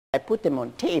I put them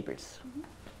on tables,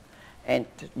 and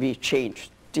we change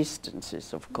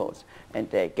distances, of course, and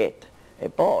they get a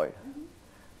ball.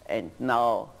 And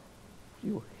now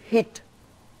you hit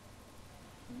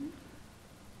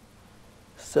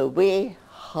the way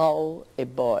how a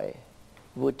boy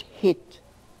would hit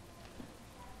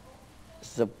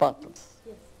the bottles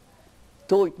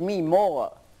told me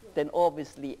more than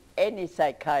obviously any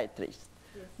psychiatrist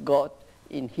got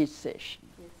in his session.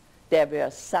 There were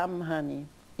some, honey,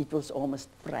 it was almost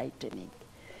frightening.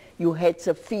 You had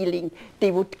the feeling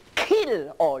they would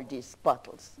kill all these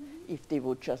bottles if they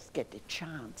would just get a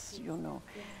chance, you know.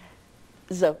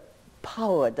 The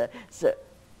power, the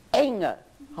anger,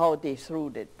 how they threw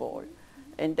that ball.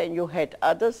 And then you had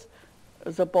others,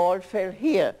 the ball fell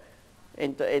here,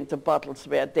 and the bottles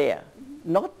were there.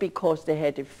 Not because they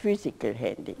had a physical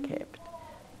handicap,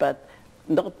 but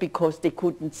not because they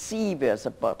couldn't see where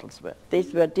the bottles were.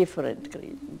 These were different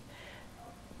reasons.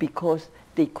 Because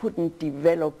they couldn't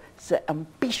develop the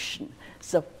ambition,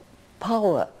 the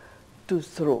power to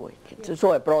throw it.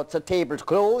 So I brought the tables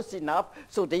close enough,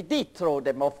 so they did throw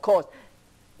them. Of course,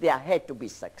 there had to be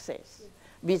success.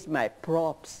 With my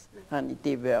props, honey,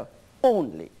 they were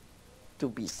only to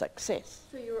be success.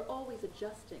 So you were always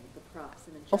adjusting the props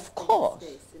and adjusting of course, the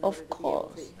space in of order course.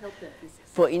 to be able to help them be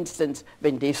successful. For instance,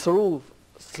 when they threw,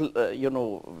 you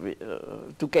know,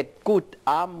 to get good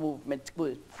arm movement,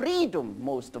 good freedom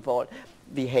most of all,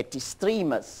 we had the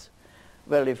streamers.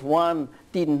 Well, if one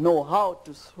didn't know how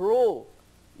to throw,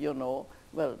 you know,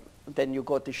 well, then you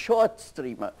got a short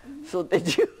streamer, so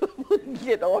that you wouldn't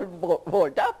get all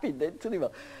balled up in that streamer.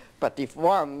 But if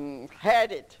one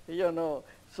had it, you know,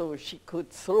 so she could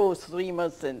throw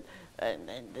streamers and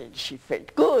she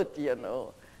felt good, you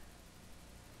know.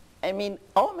 I mean,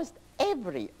 almost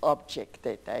every object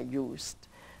that I used.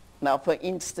 Now, for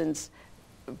instance,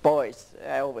 boys,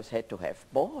 I always had to have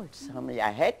balls. I mean,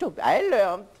 I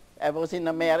learned, I was in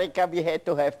America, we had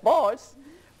to have balls.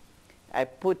 I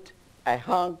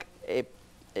hung the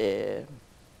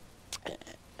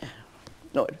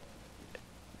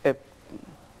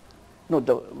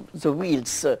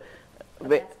wheels. A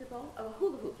basketball? A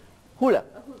hula hoop? Hula.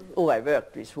 A hula hoop. Oh, I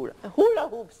worked with hula.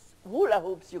 Hula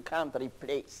hoops you can't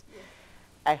replace. Yes.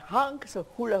 I hung the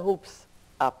hula hoops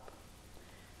up,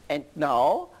 and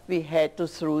now we had to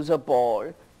throw the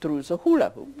ball through the hula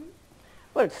hoop.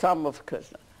 Well, some of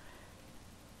course.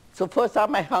 So for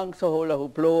some I hung the hula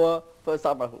hoop lower, for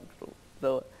some I hung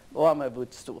the one I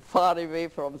would stand far away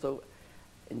from the,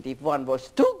 and if one was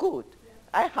too good,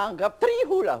 I hung up 3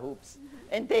 hula hoops,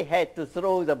 and they had to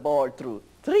throw the ball through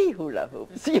 3 hula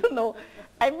hoops, you know.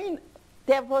 I mean,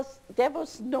 there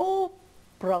was no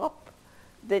prop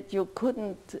that you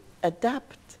couldn't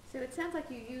adapt. So it sounds like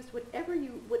you used whatever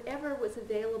was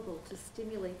available to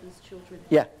stimulate these children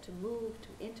to move, to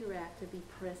interact, to be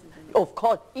present. Of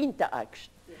course,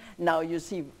 interaction. Yes. Now you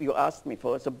see, you asked me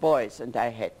for the boys, and I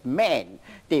had men.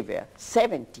 They were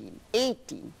 17,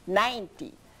 18,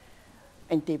 19,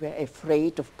 and they were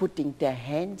afraid of putting their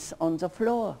hands on the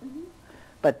floor.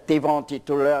 But they wanted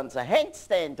to learn the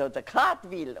handstand or the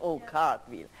cartwheel. Oh,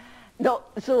 cartwheel. No,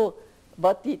 so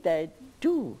what did I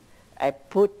do? I'm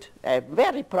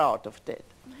very proud of that.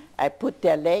 I put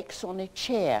their legs on a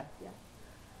chair.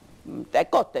 I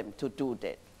got them to do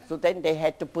that. So then they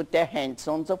had to put their hands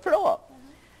on the floor.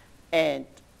 And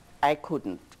I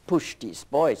couldn't push these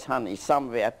boys, honey,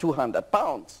 somewhere 200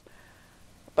 pounds.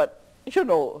 But, you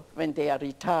know, when they are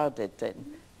retarded,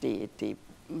 then they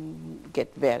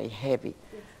get very heavy.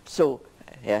 So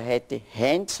I had the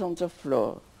hands on the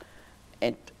floor,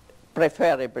 and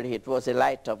preferably it was a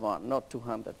lighter one, not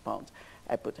 200 pounds.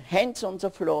 I put hands on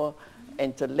the floor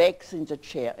and the legs in the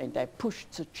chair, and I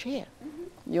pushed the chair,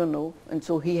 you know, and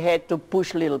so he had to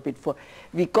push a little bit forward.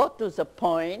 We got to the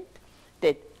point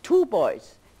that 2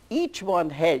 boys, each one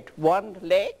held 1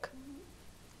 leg,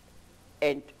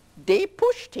 and they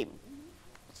pushed him.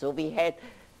 So we had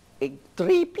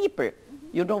 3 people.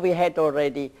 You know, we had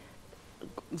already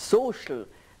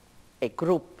a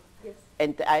group. Yes.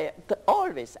 And I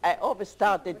always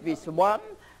started with 1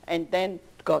 and then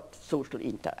got social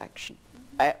interaction.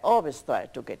 I always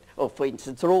tried to get, for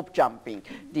instance, rope jumping,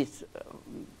 these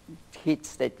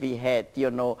hits that we had,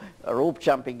 you know, rope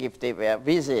jumping if they were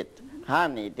visit.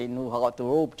 Honey, they knew how to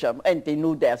rope jump, and they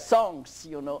knew their songs,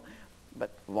 you know. But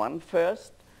 1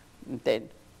 first, and then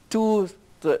 2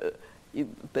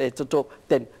 at the top,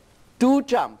 then 2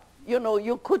 jump. You know,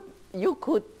 you could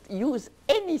use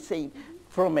anything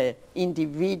from an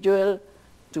individual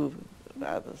to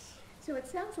others. So it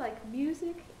sounds like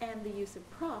music and the use of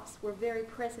props were very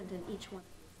present in each one of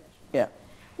your sessions. Yeah.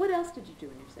 What else did you do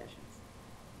in your sessions?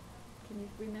 Can you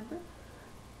remember?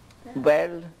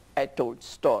 Well, I told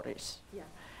stories. Yeah.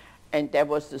 And there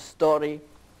was the story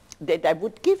that I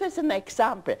would give as an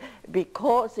example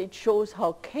because it shows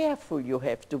how careful you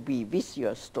have to be with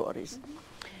your stories.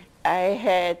 I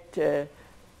had,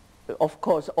 of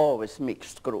course, always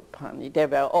mixed group, honey. There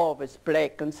were always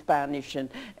black and Spanish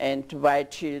and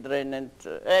white children and,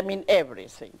 I mean,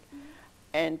 everything.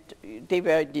 And they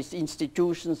were these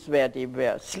institutions where they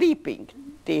were sleeping.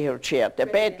 They had shared their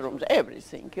bedrooms,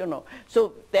 everything, you know.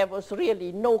 So there was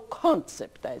really no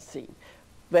concept, I think.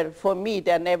 Well, for me,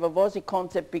 there never was a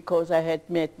concept because I had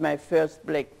met my first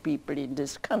black people in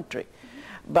this country.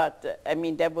 But, I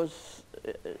mean, there was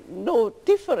no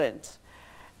difference.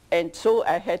 And so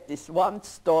I had this one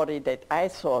story that I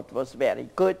thought was very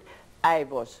good. I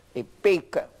was a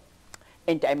baker,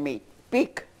 and I made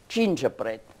big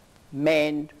gingerbread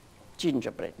men.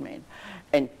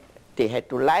 And they had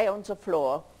to lie on the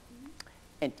floor,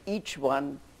 and each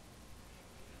one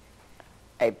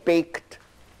I baked.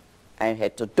 I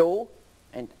had the dough,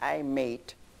 and I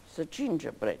made the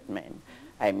gingerbread man.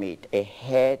 I made a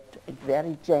head, and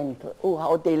very gentle. Oh,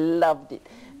 how they loved it.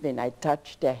 When I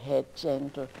touched their head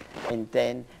gentle, and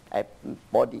then I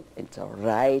body and the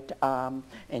right arm,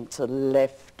 and the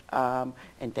left arm,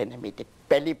 and then I made a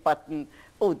belly button.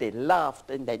 Oh, they laughed,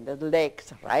 and then the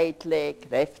legs, right leg,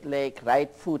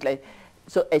 right foot, like,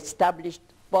 so established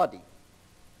body.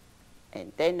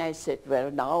 And then I said, well,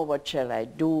 now what shall I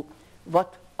do?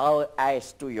 What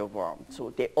eyes do you want? So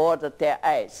they ordered their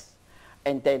eyes.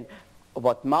 And then,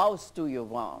 what mouth do you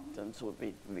want? And so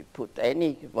we put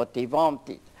what they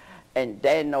wanted. And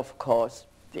then, of course,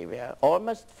 they were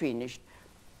almost finished.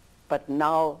 But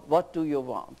now, what do you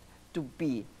want? To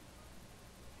be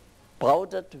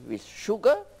powdered with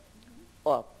sugar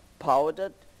or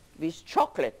powdered with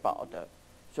chocolate powder.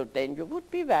 So then you would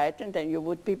be white and then you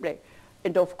would be black.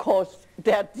 And of course,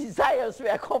 their desires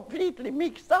were completely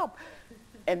mixed up.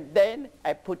 And then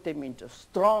I put them into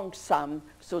strong sun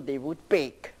so they would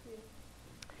bake. Yeah.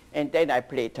 And then I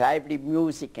played lively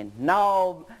music, and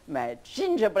now my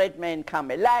gingerbread men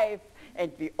come alive,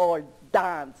 and we all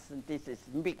dance, and this is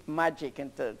big magic,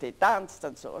 and they danced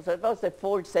and so on. So it was a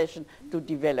full session to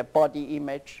develop body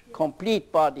image,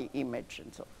 complete body image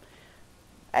and so on.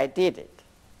 I did it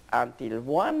until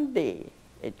one day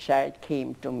a child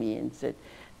came to me and said,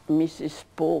 Mrs.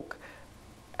 Polk,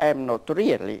 I'm not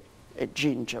really a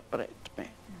gingerbread man.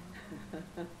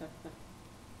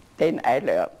 Then I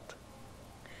learned.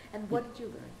 And what did you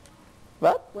learn?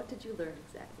 What? What did you learn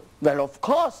exactly? Well, of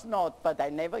course not, but I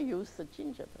never used the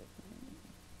gingerbread.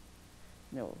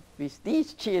 No, with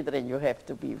these children you have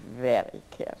to be very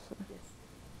careful. Yes,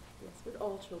 yes, with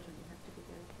all children you have to be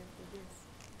very careful, yes.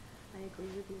 I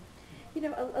agree with you. You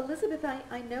know, Elizabeth,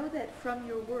 I know that from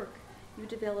your work you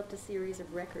developed a series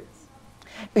of records.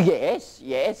 Yes,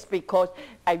 yes, because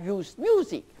I used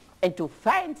music, and to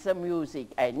find the music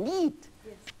I need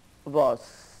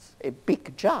was a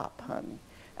big job, honey.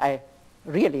 I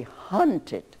really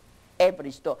hunted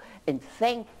every store, and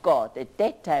thank God at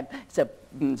that time the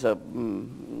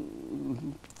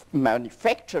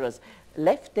manufacturers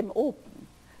left them open,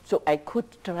 so I could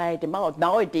try them out.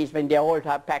 Nowadays, when they're all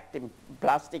packed in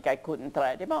plastic, I couldn't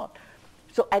try them out.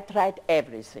 So I tried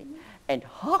everything. And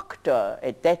Hoctor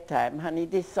at that time, honey,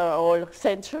 these are all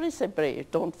centuries away.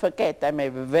 Don't forget, I'm a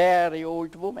very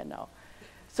old woman now.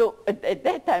 So at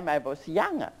that time I was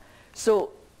younger.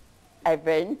 So I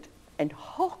went, and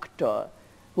Hoctor,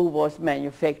 who was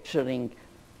manufacturing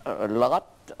a lot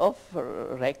of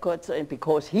records, and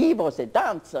because he was a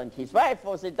dancer, and his wife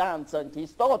was a dancer, and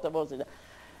his daughter was a dancer,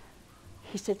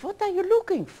 he said, what are you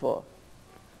looking for?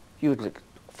 You look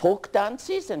folk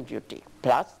dances, and you take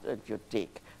and you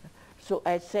take. So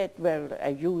I said, well, I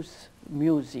use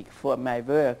music for my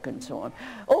work and so on.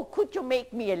 Oh, could you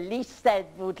make me a list? I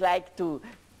would like to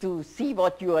see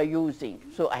what you are using.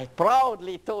 So I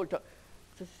proudly told her,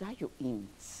 are you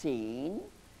insane?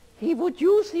 He would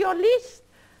use your list.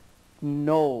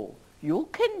 No, you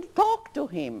can talk to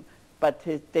him, but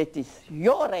that is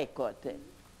your record.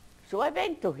 So I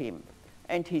went to him,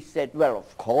 and he said, well,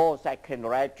 of course, I can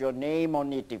write your name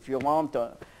on it if you want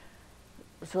to.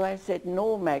 So I said,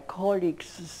 no, my colleagues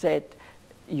said,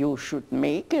 you should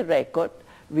make a record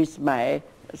with my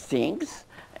things,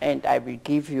 and I will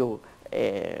give you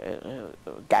a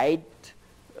guide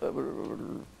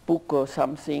book or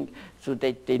something so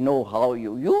that they know how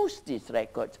you use these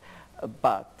records.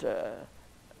 But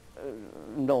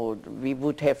no, we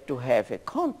would have to have a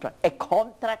contract. A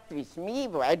contract with me?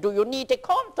 Why do you need a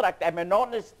contract? I'm an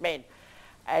honest man.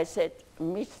 I said,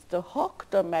 Mr.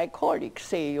 Hoctor, my colleagues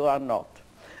say you are not.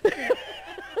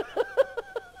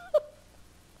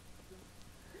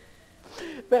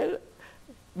 Well,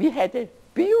 we had a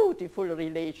beautiful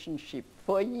relationship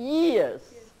for years.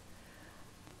 Yes.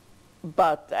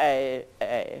 But I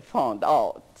found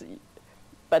out,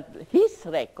 but his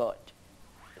record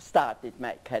started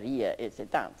my career as a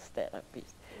dance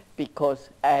therapist, because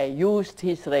I used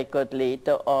his record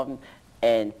later on,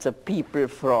 and the people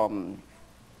from,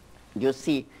 you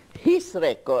see, his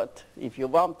record, if you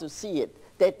want to see it,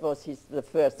 that was the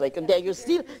first record. There you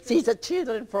still see the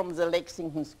children from the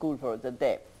Lexington School for the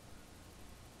Deaf.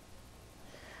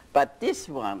 But this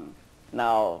one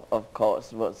now, of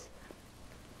course, was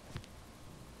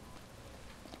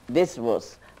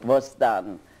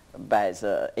done by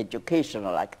the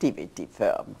educational activity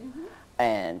firm.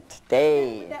 And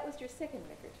they... That was your second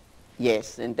record?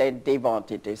 Yes, and then they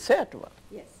wanted a third one.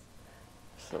 Yes.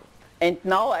 So, and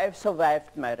now I've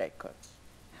survived my records.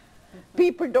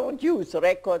 People don't use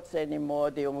records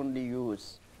anymore, they only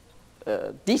use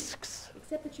discs.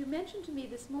 Except that you mentioned to me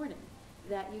this morning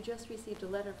that you just received a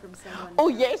letter from someone. Oh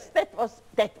yes, that was,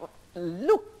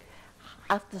 look,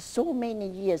 after so many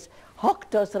years,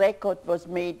 Hoctor's record was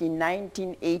made in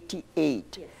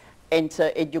 1988, Yes. and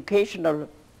the educational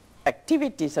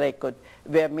activities record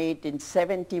were made in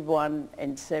 71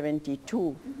 and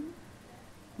 72.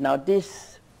 Now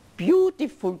this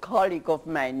beautiful colleague of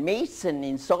mine, Mason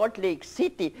in Salt Lake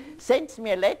City, sends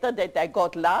me a letter that I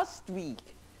got last week.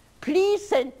 Please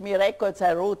send me records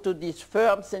I wrote to these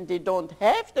firms and they don't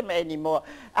have them anymore.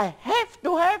 I have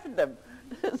to have them.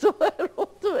 So I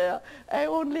wrote to her, I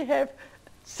only have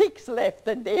 6 left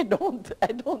and I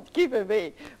don't give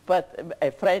away. But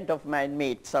a friend of mine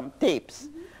made some tapes,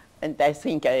 and I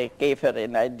think I gave her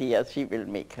an idea. She will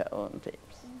make her own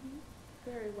tapes.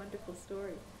 Very wonderful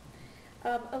story.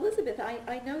 Elizabeth,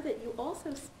 I know that you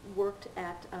also worked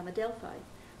at Adelphi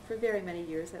for very many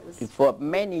years. That was for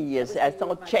many years. I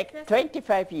thought, check,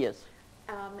 25 years.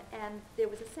 And there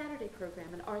was a Saturday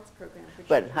program, an arts program for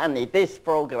Well, children. honey, this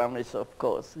program is, of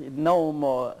course, no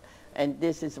more. And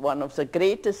this is one of the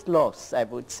greatest loss, I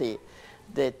would say,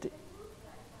 that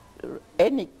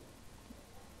any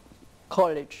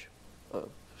college or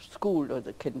school or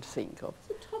can think of.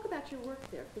 So talk about your work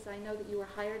there, because I know that you were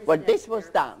hired as Well, a this dance was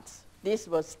therapist. dance. This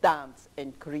was dance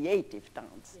and creative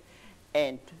dance. Yes.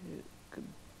 And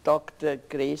Dr.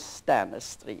 Grace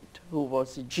Stanistreet, who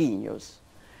was a genius,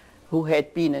 who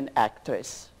had been an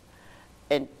actress.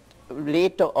 And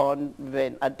later on,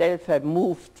 when Adelphi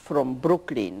moved from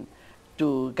Brooklyn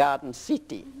to Garden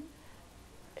City,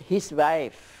 his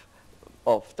wife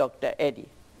of Dr. Eddie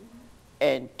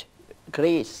and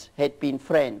Grace had been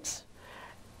friends.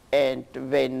 And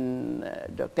when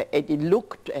Dr. Eddie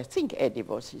looked, I think Eddie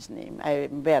was his name.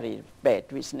 I'm very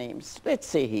bad with names. Let's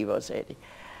say he was Eddie.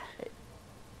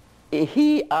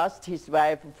 He asked his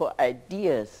wife for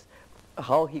ideas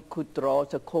how he could draw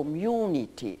the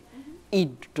community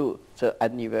into the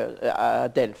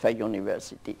Adelphi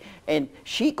University. And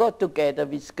she got together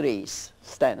with Grace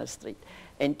Stanistreet,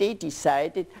 and they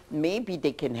decided maybe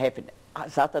they can have a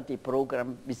Saturday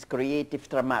program with creative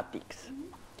dramatics.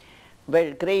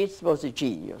 Well, Grace was a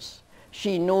genius.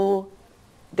 She knew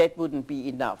that wouldn't be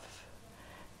enough.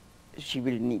 She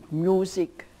will need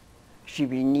music, she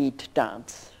will need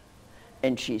dance.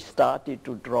 And she started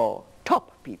to draw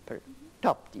top people,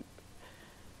 top people.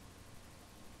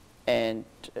 And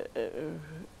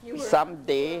You were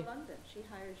someday, among them. She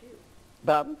hired you.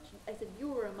 but I said you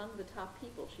were among the top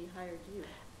people. She hired you.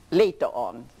 later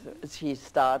on, she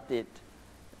started,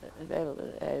 well,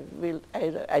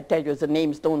 I tell you, the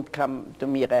names don't come to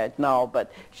me right now,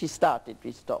 but she started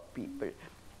with top people.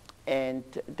 And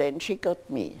then she got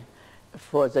me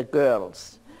for the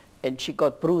girls, and she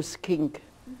got Bruce King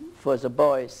for the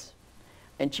boys,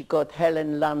 and she got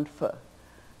Helen Lanfer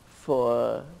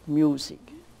for music.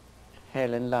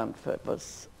 Helen Lanfer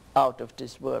was out of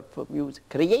this world for music.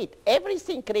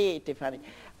 Everything creative, honey.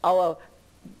 Our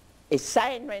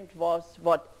assignment was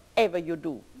whatever you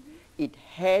do, it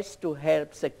has to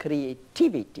help the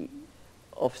creativity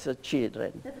of the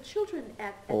children. Now the children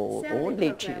at Oh, the Saturday only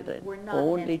program children, were not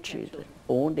only handicapped children,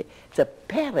 only. The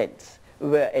parents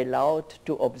were allowed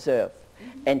to observe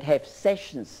and have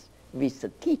sessions with the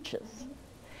teachers.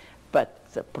 But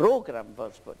the program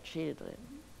was for children.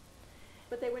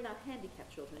 But they were not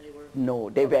handicapped children. They were No,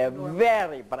 they were normal.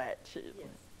 very bright children. Yes.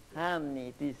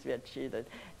 Honey, these were children.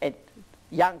 And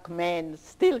young men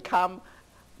still come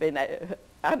when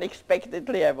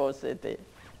unexpectedly I was at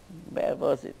where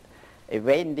was it? A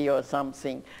Wendy or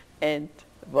something, and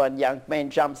one young man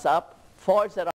jumps up, falls around.